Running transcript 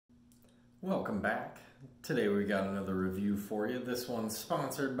Welcome back. Today we got another review for you. This one's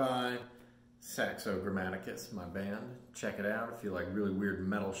sponsored by Saxo Grammaticus, my band. Check it out if you like really weird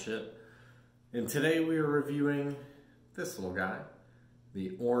metal shit. And today we are reviewing this little guy,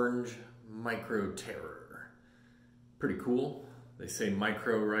 the Orange Micro Terror. Pretty cool. They say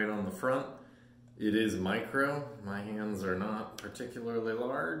micro right on the front. It is micro. My hands are not particularly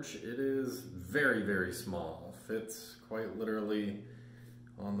large. It is very, very small. Fits quite literally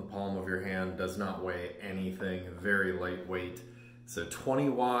on the palm of your hand, does not weigh anything, very lightweight. It's a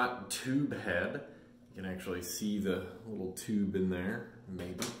 20-watt tube head. You can actually see the little tube in there,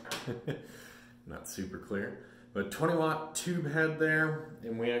 maybe. Not super clear. But 20-watt tube head there,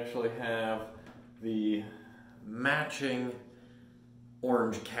 and we actually have the matching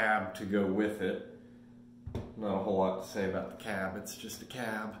orange cab to go with it. Not a whole lot to say about the cab, it's just a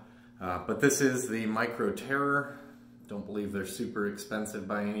cab. But this is the Micro Terror. Don't believe they're super expensive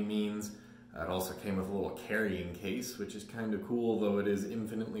by any means. It also came with a little carrying case, which is kind of cool, though it is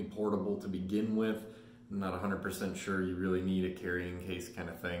infinitely portable to begin with. I'm not 100% sure you really need a carrying case kind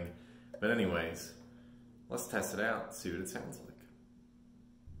of thing. But anyways, let's test it out, see what it sounds like.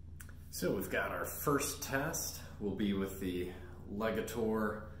 So we've got our first test. Will be with the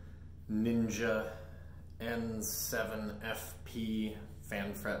Legator Ninja N7FP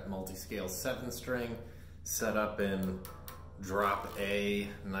Fanfret Multiscale 7-string. Set up in drop A,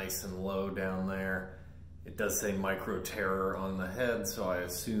 nice and low down there. It does say Micro Terror on the head, so I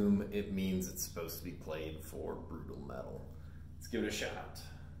assume it means it's supposed to be played for brutal metal. Let's give it a shot.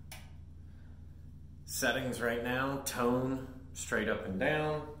 Settings right now, tone straight up and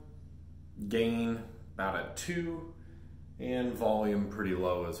down, gain about at 2, and volume pretty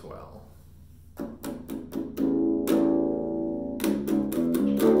low as well.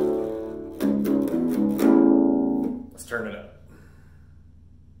 Turn it up.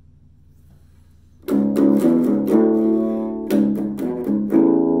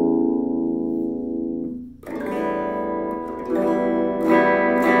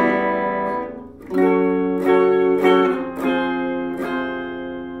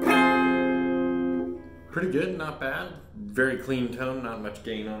 Pretty good, not bad. Very clean tone, not much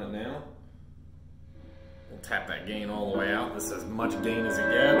gain on it now. We'll tap that gain all the way out. This is as much gain as it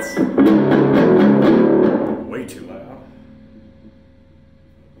gets. Way too loud.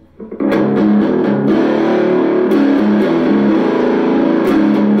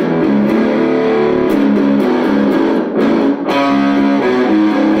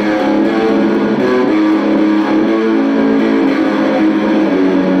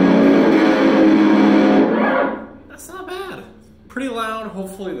 That's not bad. Pretty loud.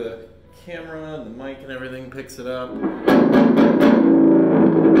 Hopefully the camera and the mic and everything picks it up.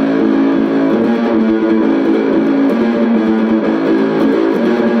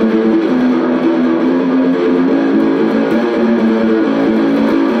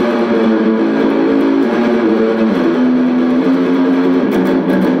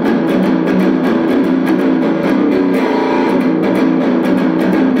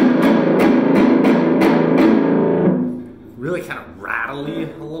 Really kind of rattly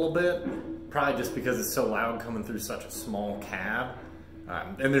a little bit, probably just because it's so loud coming through such a small cab.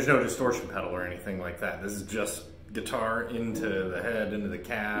 And there's no distortion pedal or anything like that. This is just guitar into the head, into the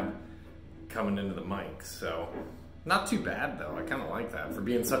cab, coming into the mic. So not too bad though. I kind of like that. For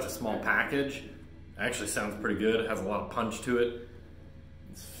being such a small package, it actually sounds pretty good. It has a lot of punch to it.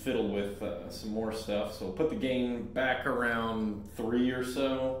 It's fiddled with some more stuff. So we'll put the gain back around 3 or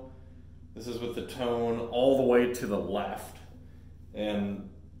so. This is with the tone all the way to the left. And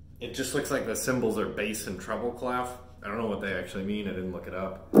it just looks like the cymbals are bass and treble clef. I don't know what they actually mean, I didn't look it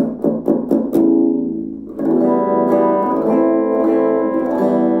up.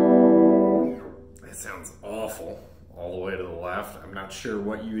 That sounds awful, all the way to the left. I'm not sure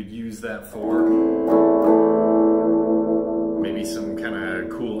what you would use that for. Maybe some kind of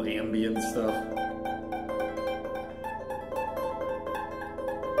cool ambient stuff.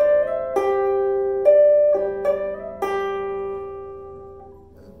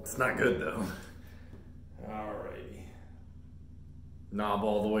 It's not good though. Alrighty. Knob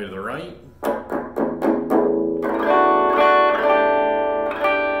all the way to the right.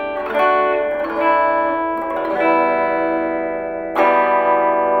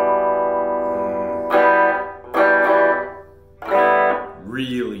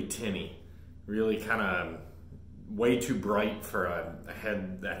 Really tinny. Really kind of way too bright for a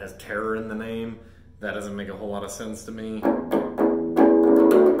head that has terror in the name. That doesn't make a whole lot of sense to me.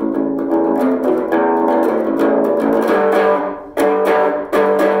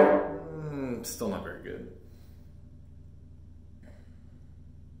 Still not very good.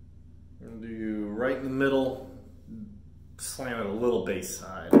 And do right in the middle, slam it a little bass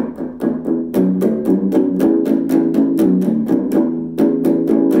side.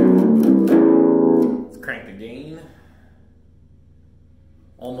 Let's crank the gain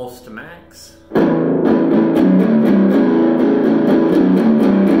almost to max.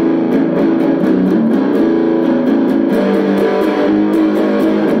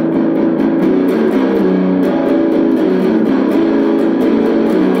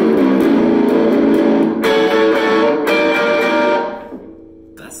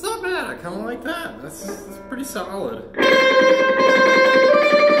 That's not bad, I kind of like that. That's pretty solid.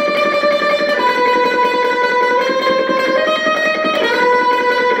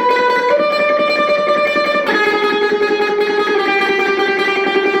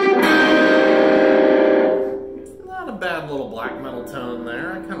 Not a bad little black metal tone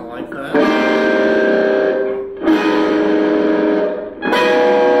there, I kind of like that.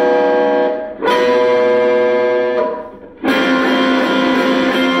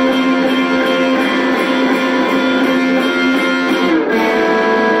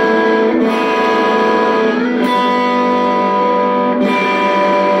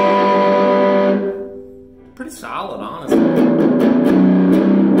 Pretty solid, honestly.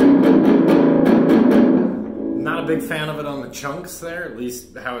 Not a big fan of it on the chunks there, at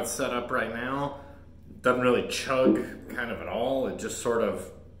least how it's set up right now. Doesn't really chug kind of at all. It just sort of,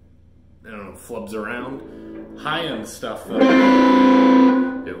 I don't know, flubs around. High-end stuff though,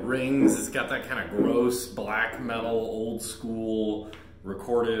 it rings. It's got that kind of gross black metal, old school,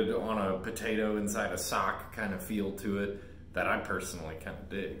 recorded on a potato inside a sock kind of feel to it that I personally kind of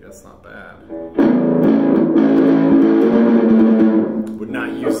dig. That's not bad. Would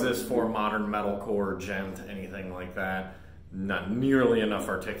not use this for modern metalcore, gent, anything like that. Not nearly enough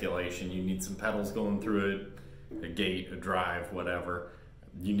articulation. You need some pedals going through it, a gate, a drive, whatever.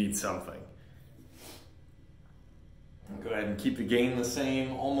 You need something. Go ahead and keep the gain the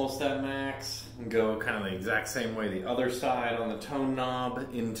same, almost at max. And go kind of the exact same way the other side on the tone knob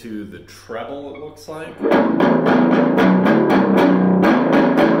into the treble, it looks like.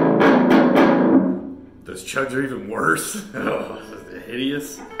 Those chugs are even worse. Oh,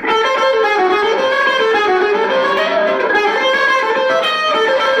 hideous.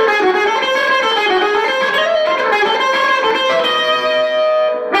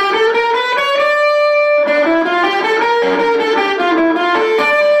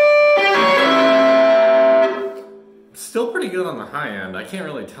 Still pretty good on the high end. I can't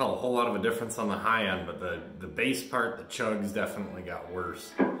really tell a whole lot of a difference on the high end, but the bass part, the chugs definitely got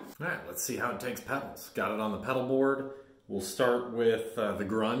worse. All right, let's see how it takes pedals. Got it on the pedal board. We'll start with the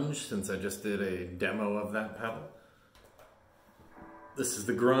Grunge, since I just did a demo of that pedal. This is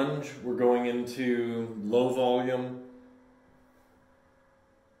the Grunge. We're going into low volume.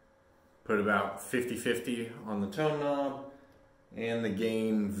 Put about 50-50 on the tone knob. And the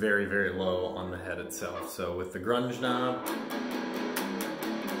gain very, very low on the head itself. So with the Grunge knob,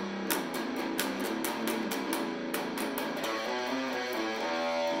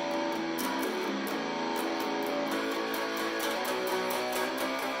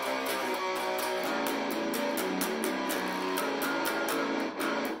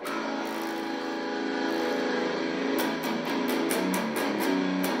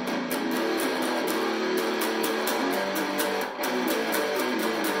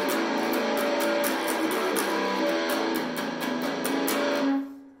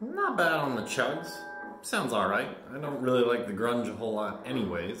 not bad on the chugs. Sounds alright. I don't really like the Grunge a whole lot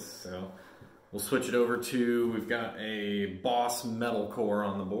anyways, so we'll switch it over to, we've got a Boss Metalcore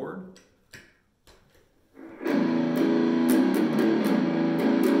on the board.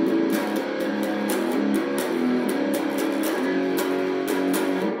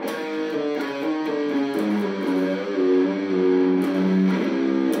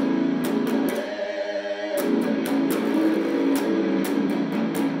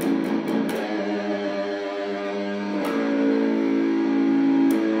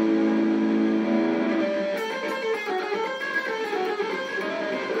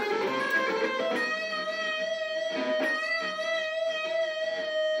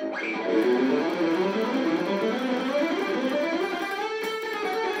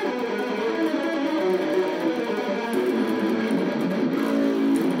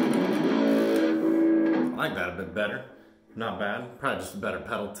 I like that a bit better. Not bad. Probably just a better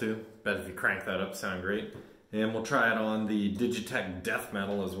pedal too. Bet if you crank that up, sound great. And we'll try it on the Digitech Death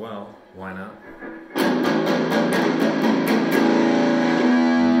Metal as well. Why not?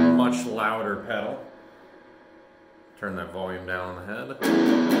 Much louder pedal. Turn that volume down on the head.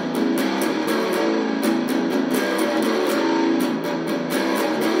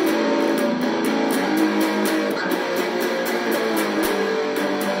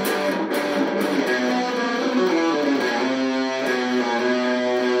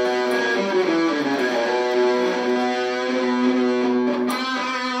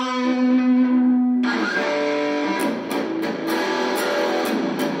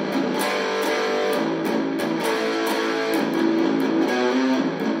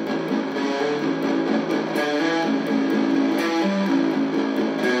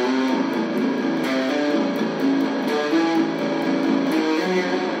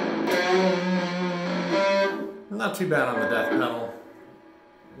 too bad on the death pedal.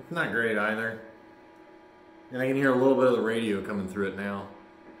 Not great either. And I can hear a little bit of the radio coming through it now.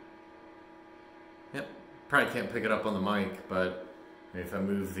 Yep, probably can't pick it up on the mic, but if I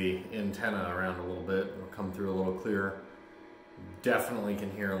move the antenna around a little bit, it'll come through a little clearer. Definitely can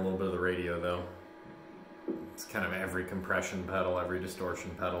hear a little bit of the radio though. It's kind of every compression pedal, every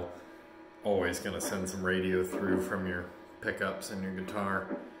distortion pedal. Always gonna send some radio through from your pickups and your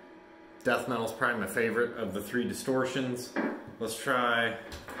guitar. Death metal's probably my favorite of the 3 distortions. Let's try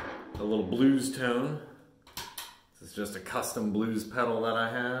a little blues tone. This is just a custom blues pedal that I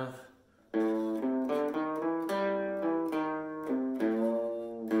have.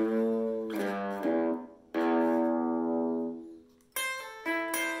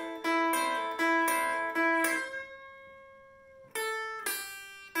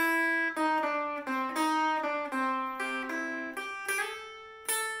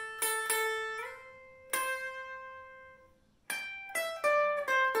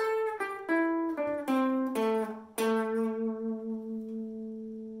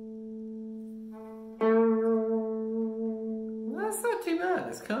 That's not too bad.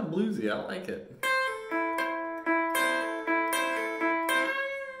 It's kind of bluesy. I like it.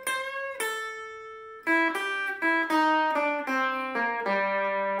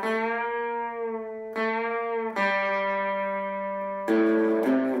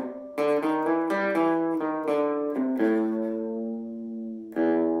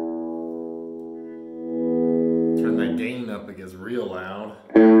 Turn that gain up, it gets real loud.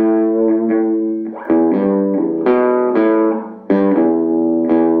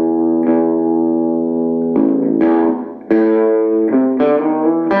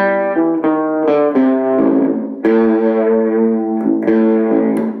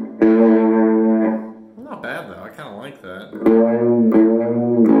 Not bad though, I kind of like that.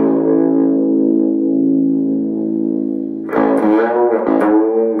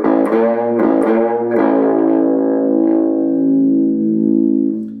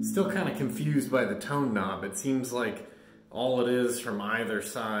 Still kind of confused by the tone knob. It seems like all it is from either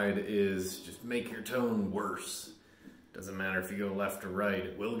side is just make your tone worse. Doesn't matter if you go left or right,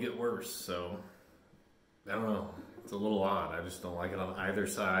 it will get worse. So, I don't know. It's a little odd. I just don't like it on either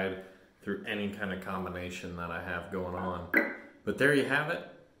side through any kind of combination that I have going on. But there you have it.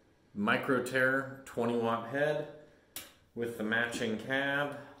 Micro Terror 20-watt head with the matching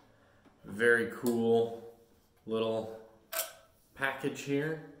cab. Very cool little package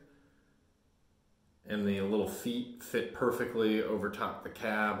here. And the little feet fit perfectly over top the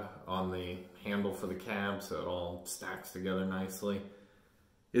cab on the handle for the cab, so it all stacks together nicely.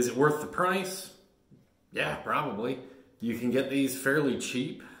 Is it worth the price? Yeah, probably. You can get these fairly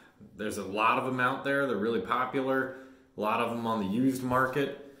cheap. There's a lot of them out there. They're really popular. A lot of them on the used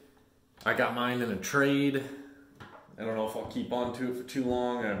market. I got mine in a trade. I don't know if I'll keep on to it for too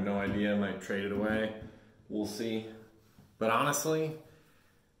long. I have no idea. I might trade it away. We'll see. But honestly,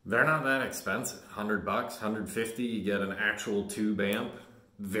 they're not that expensive. 100 bucks, 150, you get an actual tube amp.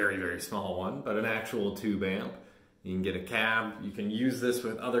 Very, very small one, but an actual tube amp. You can get a cab. You can use this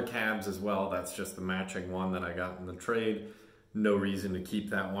with other cabs as well. That's just the matching one that I got in the trade. No reason to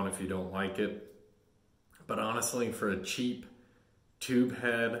keep that one if you don't like it. But honestly, for a cheap tube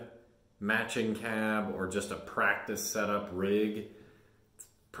head, matching cab, or just a practice setup rig, it's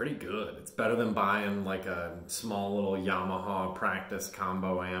pretty good. It's better than buying like a small little Yamaha practice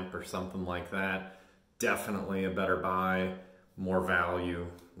combo amp or something like that. Definitely a better buy, more value,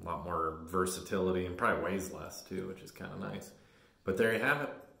 a lot more versatility, and probably weighs less too, which is kind of nice. But there you have it.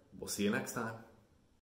 We'll see you next time.